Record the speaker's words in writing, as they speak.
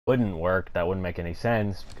Wouldn't work. That wouldn't make any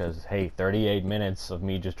sense because, hey, 38 minutes of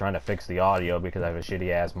me just trying to fix the audio because I have a shitty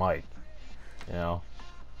ass mic. You know?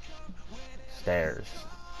 Stairs.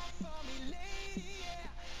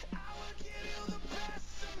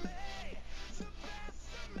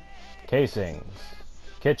 Casings.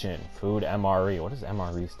 Kitchen. Food. MRE. What does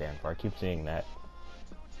MRE stand for? I keep seeing that.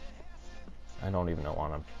 I don't even know on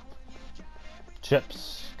them.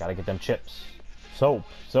 Chips. Gotta get them chips. Soap.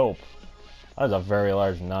 Soap. That is a very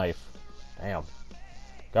large knife. Damn.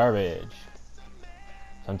 Garbage.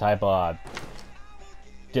 Some type of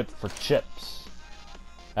dip for chips.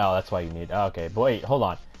 Oh, that's why you need... Okay, but wait, hold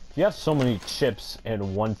on. If you have so many chips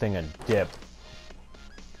and one thing of dip,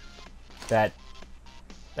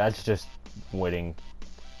 that's just waiting.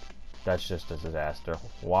 That's just a disaster.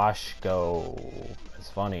 Wash, go. It's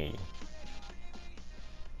funny.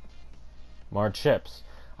 More chips.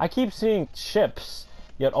 I keep seeing chips,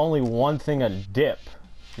 yet only one thing of dip.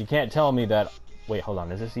 You can't tell me that... Wait, hold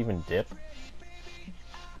on. Is this even dip?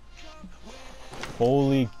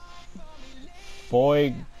 Holy...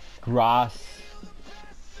 Foie gras.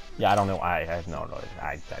 Yeah, I don't know. I have no idea.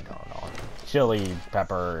 I don't know. Chili,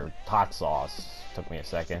 pepper, hot sauce. Took me a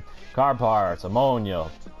second. Car parts, ammonia.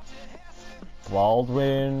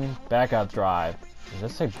 Baldwin, backup drive. Does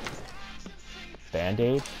this say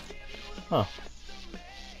Band-Aid? Huh.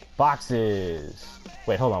 Boxes.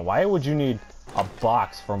 Wait, hold on. Why would you need a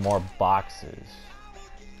box for more boxes?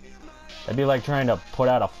 That'd be like trying to put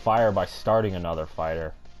out a fire by starting another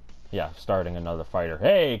fighter. Yeah, starting another fighter.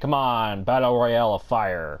 Hey, come on! Battle Royale of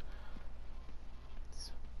fire.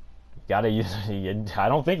 You gotta use... I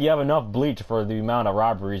don't think you have enough bleach for the amount of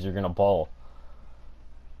robberies you're gonna pull.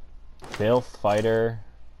 Filth fighter.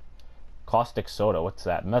 Caustic soda. What's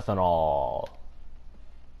that? Methanol.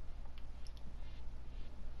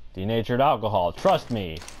 Denatured alcohol. Trust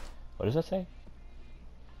me. What does that say?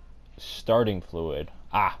 Starting fluid.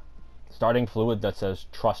 Ah. Starting fluid that says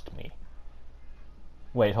trust me.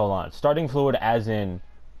 Wait, hold on. Starting fluid as in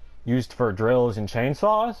used for drills and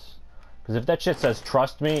chainsaws? Because if that shit says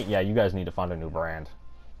trust me, yeah, you guys need to find a new brand.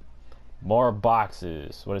 More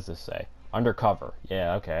boxes. What does this say? Undercover.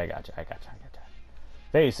 Yeah, okay, I got you.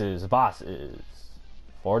 Faces, bosses.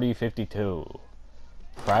 4052.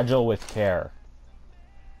 Fragile with care.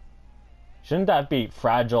 Shouldn't that be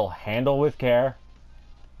fragile, handle with care?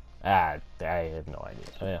 Ah, I have no idea.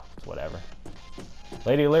 Yeah, it's whatever.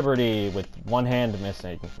 Lady Liberty with one hand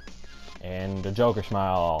missing. And a Joker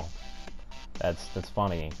smile. That's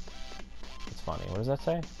funny. It's funny. What does that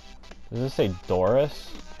say? Does this say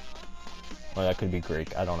Doris? Or that could be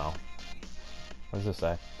Greek. I don't know. What does this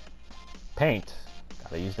say? Paint.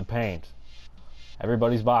 Gotta use the paint.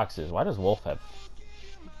 Everybody's boxes. Why does Wolf have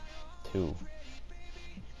 2?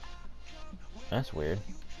 That's weird.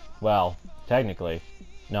 Well, technically.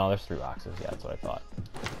 No, there's 3 boxes. Yeah, that's what I thought.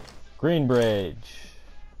 Greenbridge.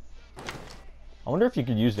 I wonder if you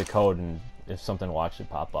could use the code and if something will actually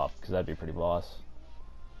pop up, because that'd be pretty boss.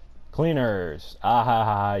 Cleaners. Ah ha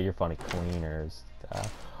ha, you're funny. Cleaners.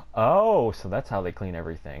 Oh, so that's how they clean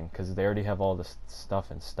everything, because they already have all this stuff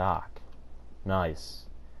in stock. Nice.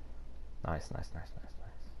 Nice.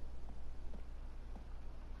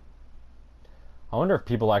 I wonder if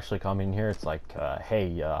people actually come in here, it's like,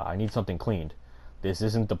 hey, I need something cleaned. This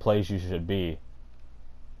isn't the place you should be.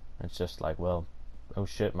 It's just like, well, oh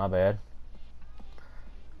shit, my bad.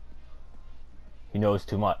 He knows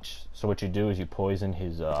too much. So what you do is you poison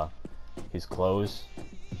his clothes.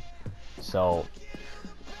 So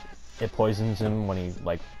it poisons him when he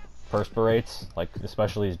like perspirates, like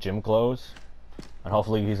especially his gym clothes. And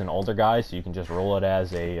hopefully he's an older guy, so you can just roll it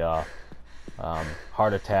as a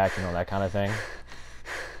heart attack, you know, that kind of thing.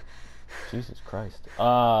 Jesus Christ.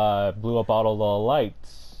 Blew up all the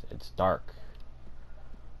lights. It's dark.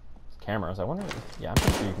 Cameras. I wonder if, yeah, I'm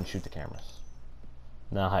pretty sure you can shoot the cameras.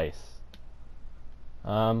 Nice.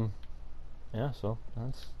 Yeah, so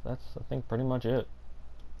that's I think pretty much it.